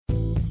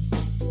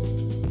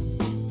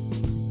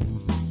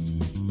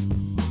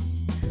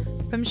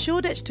From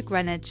Shoreditch to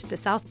Greenwich, the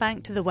South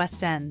Bank to the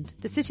West End,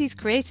 the city's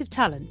creative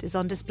talent is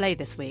on display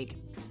this week.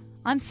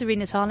 I'm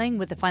Serena Tarling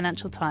with the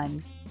Financial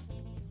Times.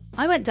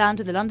 I went down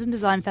to the London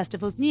Design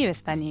Festival's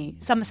newest venue,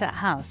 Somerset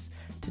House,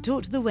 to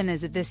talk to the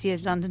winners of this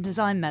year's London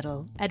Design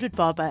Medal, Edward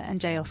Barber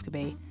and Jay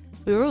Oskerby.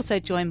 We were also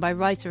joined by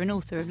writer and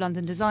author of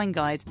London Design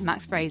Guide,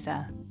 Max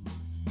Fraser.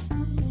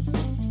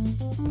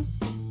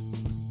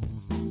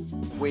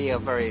 We are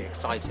very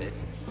excited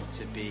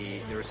to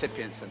be the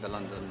recipients of the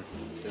London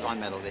Design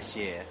Medal this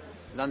year.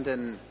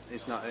 London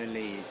is not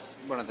only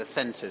one of the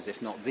centres,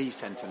 if not the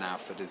centre now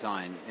for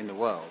design in the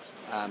world,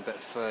 but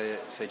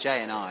for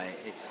Jay and I,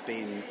 it's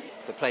been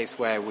the place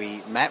where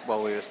we met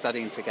while we were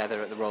studying together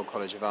at the Royal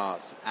College of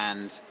Art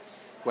and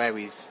where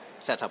we've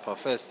set up our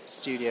first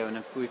studio,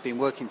 and we've been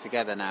working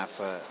together now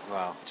for,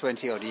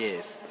 20-odd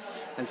years.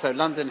 And so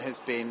London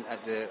has been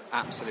at the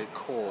absolute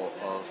core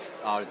of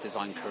our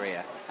design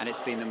career, and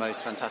it's been the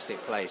most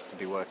fantastic place to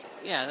be working.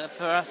 Yeah,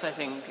 for us, I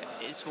think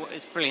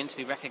it's brilliant to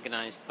be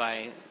recognised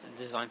by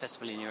the design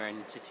festival in your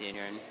own city, in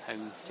your own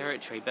home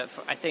territory. But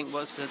I think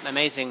what's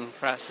amazing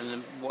for us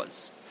and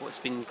what's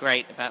been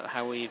great about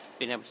how we've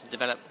been able to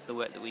develop the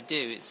work that we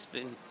do, it's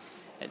an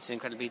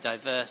incredibly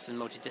diverse and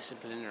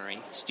multidisciplinary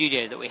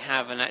studio that we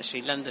have, and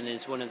actually London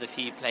is one of the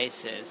few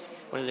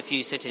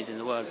cities in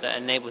the world that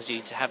enables you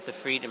to have the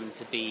freedom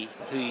to be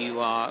who you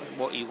are,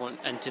 what you want,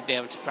 and to be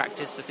able to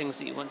practice the things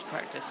that you want to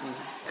practice, and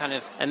kind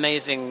of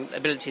amazing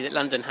ability that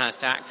London has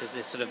to act as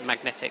this sort of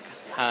magnetic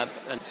hub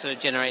and sort of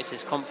generates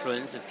this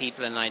confluence of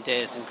people and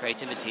ideas and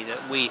creativity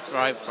that we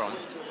thrive from.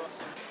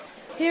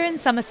 Here in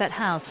Somerset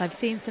House, I've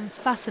seen some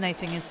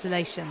fascinating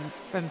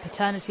installations, from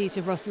Paternity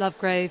to Ross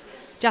Lovegrove,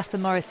 Jasper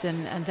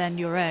Morrison and then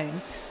your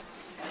own.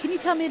 Can you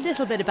tell me a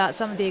little bit about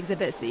some of the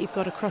exhibits that you've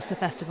got across the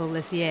festival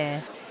this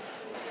year?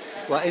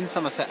 Well, in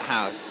Somerset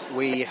House,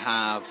 we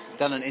have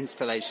done an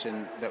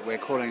installation that we're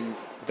calling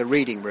The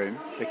Reading Room,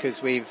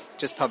 because we've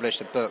just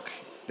published a book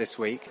this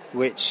week,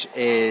 which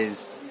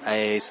is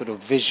a sort of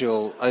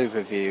visual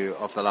overview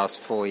of the last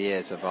 4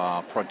 years of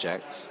our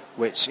projects,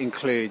 which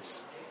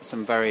includes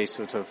some very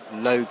sort of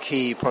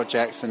low-key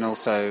projects and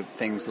also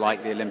things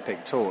like the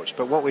Olympic torch.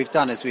 But what we've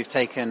done is we've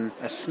taken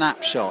a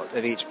snapshot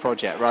of each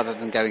project rather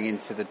than going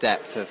into the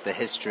depth of the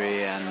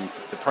history and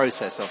the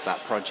process of that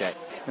project.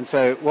 And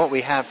so what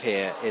we have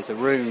here is a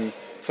room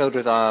filled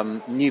with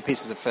new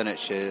pieces of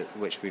furniture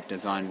which we've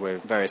designed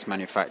with various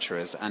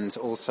manufacturers, and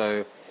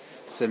also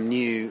some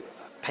new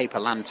paper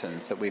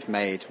lanterns that we've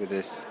made with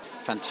this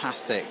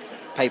fantastic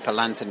paper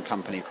lantern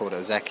company called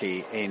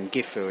Ozeki in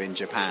Gifu in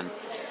Japan.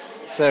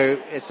 So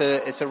it's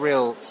a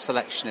real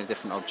selection of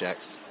different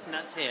objects. And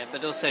that's here,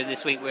 but also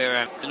this week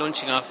we're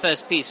launching our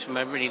first piece from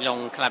a really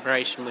long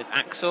collaboration with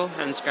Axel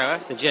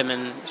Hansgrohe, the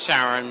German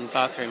shower and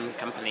bathroom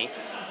company,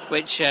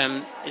 which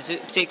is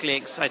particularly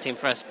exciting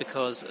for us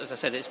because, as I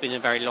said, it's been a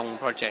very long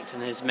project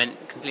and has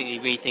meant completely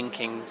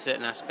rethinking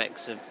certain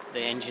aspects of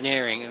the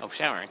engineering of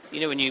showering. You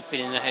know, when you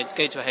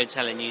go to a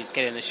hotel and you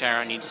get in the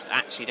shower and you just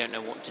actually don't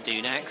know what to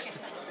do next,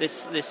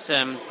 this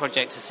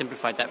project has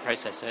simplified that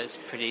process, so it's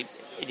pretty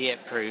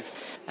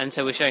idiot-proof. And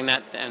so we're showing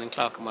that down in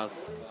Clerkenwell.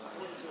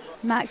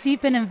 Max,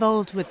 you've been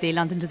involved with the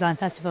London Design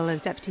Festival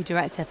as Deputy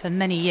Director for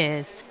many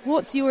years.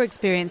 What's your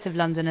experience of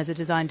London as a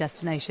design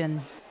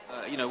destination?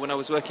 When I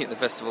was working at the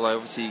festival, I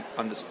obviously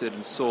understood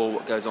and saw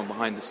what goes on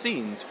behind the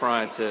scenes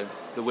prior to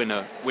the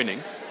winner winning.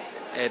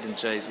 Ed and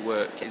Jay's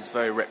work is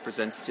very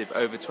representative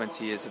over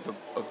 20 years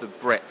of the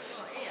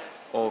breadth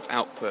of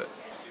output.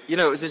 It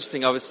was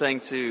interesting. I was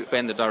saying to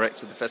Ben, the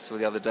director of the festival,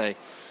 the other day,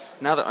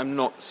 now that I'm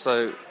not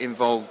so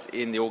involved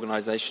in the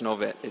organisation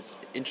of it, it's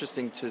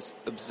interesting to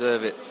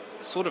observe it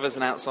sort of as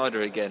an outsider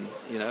again,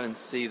 and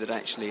see that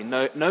actually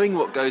knowing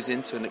what goes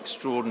into an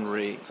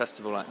extraordinary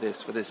festival like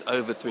this, where there's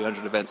over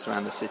 300 events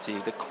around the city,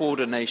 the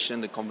coordination,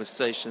 the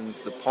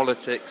conversations, the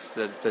politics,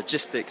 the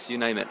logistics, you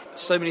name it.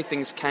 So many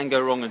things can go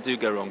wrong and do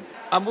go wrong.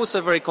 I'm also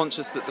very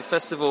conscious that the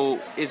festival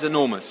is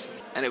enormous.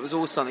 And it was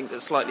always something that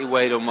slightly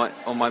weighed on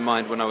my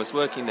mind when I was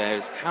working there,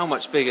 is how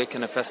much bigger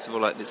can a festival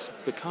like this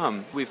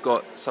become? We've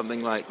got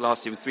something like,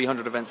 last year was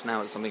 300 events,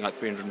 now it's something like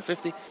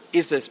 350.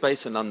 Is there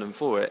space in London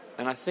for it?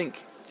 And I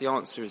think the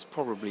answer is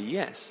probably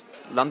yes.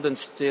 London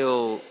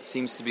still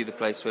seems to be the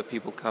place where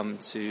people come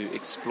to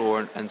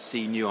explore and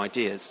see new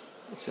ideas.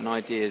 It's an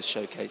ideas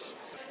showcase.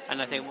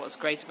 And I think what's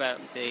great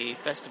about the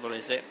festival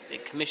is that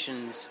it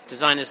commissions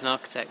designers and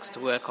architects to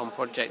work on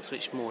projects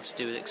which are more to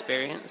do with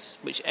experience,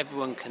 which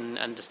everyone can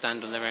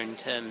understand on their own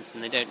terms,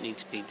 and they don't need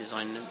to be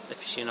design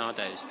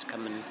aficionados to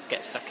come and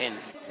get stuck in.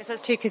 Yes,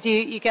 that's true, because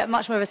you get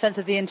much more of a sense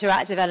of the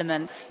interactive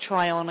element.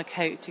 Try on a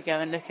coat to go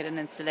and look at an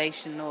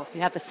installation, or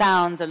you have the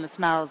sounds and the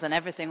smells and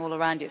everything all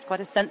around you. It's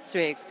quite a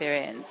sensory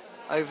experience.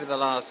 Over the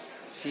last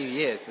few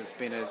years, there's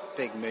been a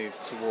big move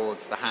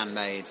towards the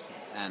handmade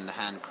and the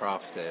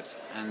handcrafted,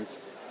 and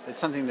it's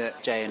something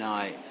that Jay and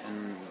I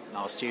and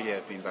our studio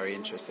have been very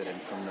interested in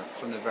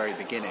from the very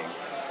beginning.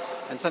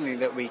 and something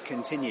that we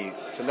continue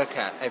to look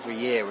at every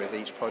year with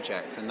each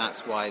project. And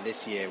that's why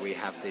this year we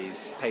have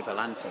these paper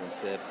lanterns,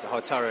 the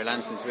Hotaru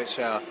lanterns, which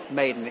are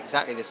made in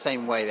exactly the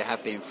same way they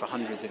have been for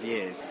hundreds of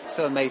years.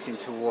 So amazing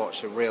to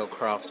watch a real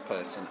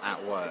craftsperson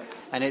at work.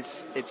 And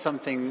it's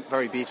something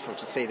very beautiful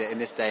to see that in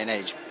this day and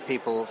age,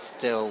 people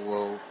still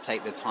will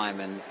take the time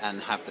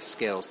and have the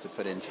skills to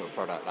put into a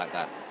product like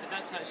that.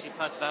 That's actually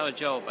part of our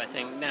job, I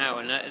think, now,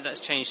 and that's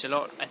changed a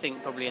lot, I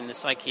think, probably in the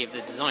psyche of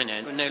the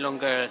designer. We're no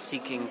longer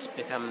seeking to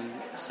become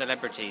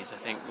celebrities, I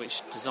think,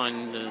 which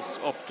designers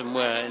often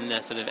were in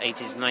the sort of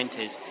 80s,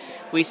 90s.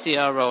 We see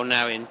our role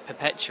now in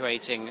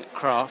perpetuating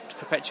craft,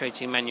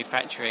 perpetuating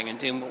manufacturing, and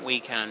doing what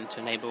we can to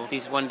enable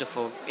these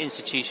wonderful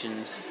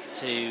institutions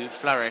to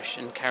flourish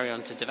and carry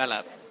on to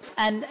develop.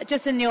 And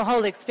just in your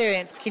whole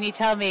experience, can you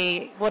tell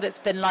me what it's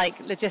been like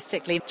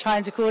logistically,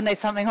 trying to coordinate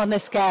something on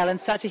this scale in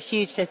such a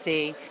huge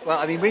city? Well,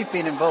 I mean, we've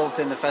been involved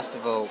in the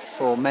festival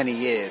for many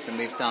years, and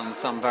we've done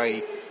some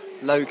very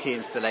low-key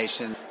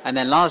installation. And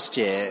then last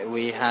year,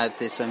 we had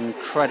this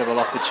incredible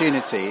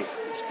opportunity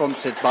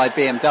sponsored by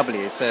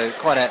BMW, so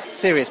quite a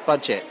serious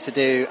budget, to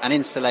do an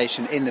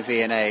installation in the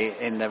V&A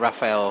in the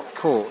Raphael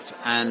Court.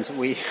 And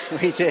we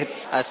did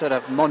a sort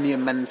of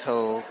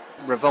monumental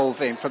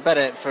revolving, for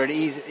an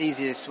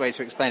easiest way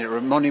to explain it,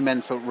 a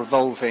monumental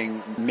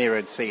revolving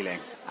mirrored ceiling.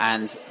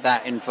 And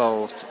that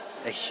involved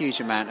a huge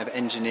amount of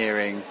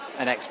engineering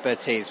and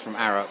expertise from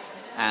Arup,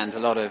 and a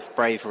lot of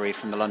bravery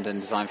from the London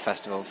Design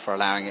Festival for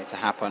allowing it to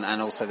happen,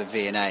 and also the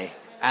V&A.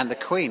 And the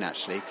Queen,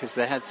 actually, because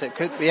they had to...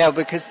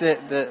 because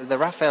the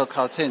Raphael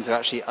cartoons are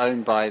actually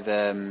owned by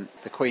the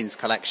Queen's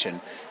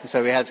collection. And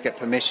so we had to get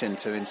permission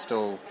to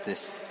install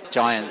this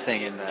giant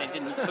thing in there. They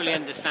didn't fully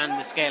understand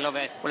the scale of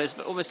it. Well, it's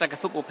almost like a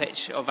football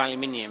pitch of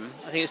aluminium.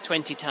 I think it was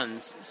 20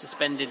 tons,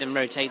 suspended and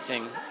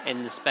rotating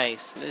in the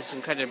space. It's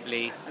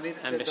incredibly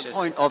ambitious. The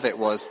point of it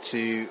was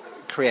to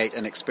create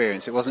an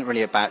experience. It wasn't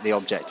really about the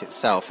object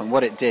itself. And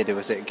what it did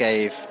was it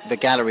gave the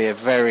gallery a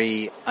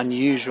very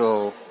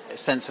unusual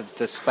sense of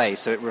the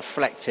space, so it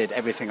reflected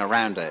everything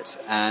around it,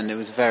 and it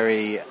was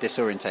very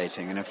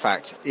disorientating. And in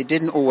fact, it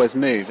didn't always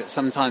move.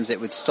 Sometimes it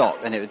would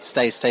stop and it would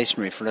stay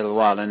stationary for a little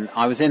while. And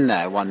I was in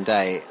there one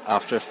day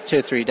after 2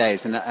 or 3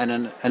 days, and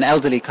an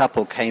elderly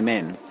couple came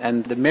in,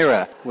 and the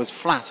mirror was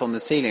flat on the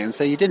ceiling, and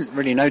so you didn't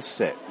really notice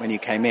it when you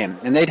came in.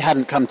 And they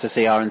hadn't come to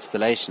see our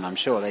installation, I'm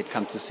sure. They'd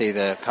come to see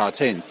the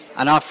cartoons.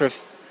 And after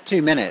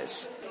 2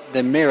 minutes,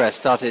 the mirror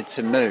started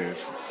to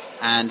move.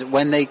 And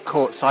when they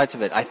caught sight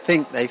of it, I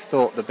think they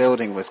thought the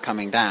building was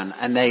coming down,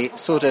 and they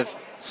sort of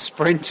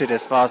sprinted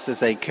as fast as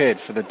they could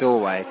for the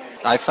doorway.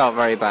 I felt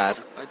very bad.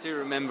 I do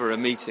remember a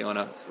meeting on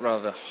a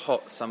rather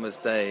hot summer's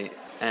day,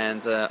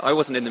 and I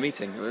wasn't in the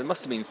meeting. It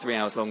must have been 3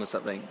 hours long or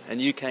something.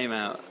 And you came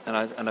out, and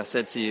I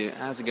said to you,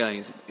 "How's it going?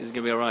 Is it going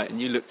to be all right?"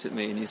 And you looked at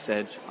me and you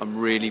said, "I'm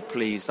really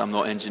pleased I'm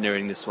not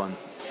engineering this one."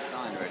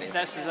 Design, really.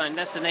 That's design.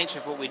 That's the nature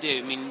of what we do.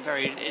 I mean,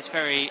 it's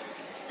very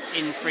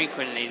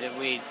infrequently that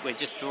we're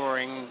just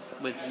drawing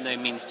with no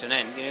means to an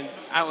end. You know,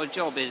 our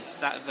job is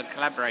that of a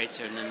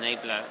collaborator and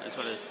enabler, as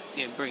well as,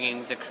 you know,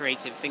 bringing the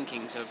creative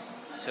thinking to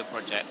a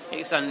project.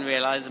 It's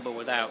unrealisable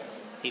without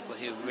people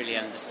who really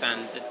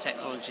understand the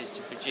technologies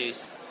to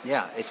produce.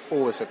 Yeah, it's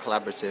always a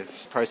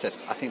collaborative process.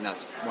 I think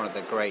that's one of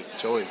the great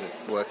joys of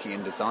working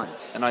in design.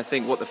 And I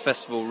think what the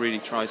festival really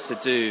tries to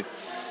do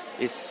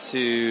is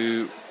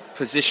to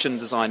position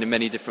design in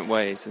many different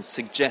ways and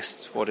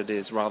suggest what it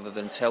is rather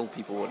than tell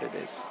people what it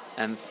is.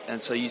 And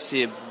so you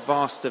see a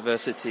vast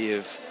diversity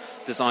of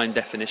design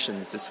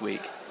definitions this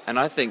week. And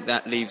I think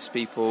that leaves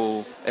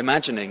people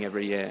imagining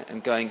every year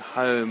and going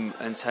home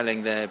and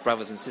telling their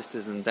brothers and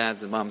sisters and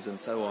dads and mums and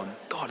so on,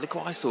 "God, look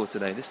what I saw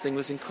today. This thing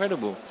was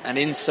incredible." And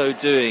in so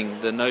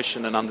doing, the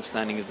notion and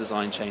understanding of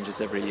design changes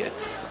every year.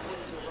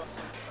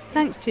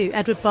 Thanks to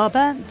Edward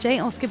Barber, Jay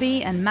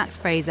Oskerby and Max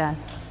Fraser.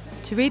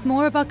 To read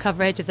more of our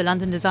coverage of the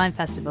London Design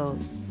Festival,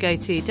 go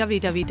to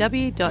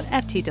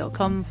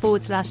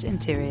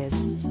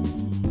www.ft.com/interiors.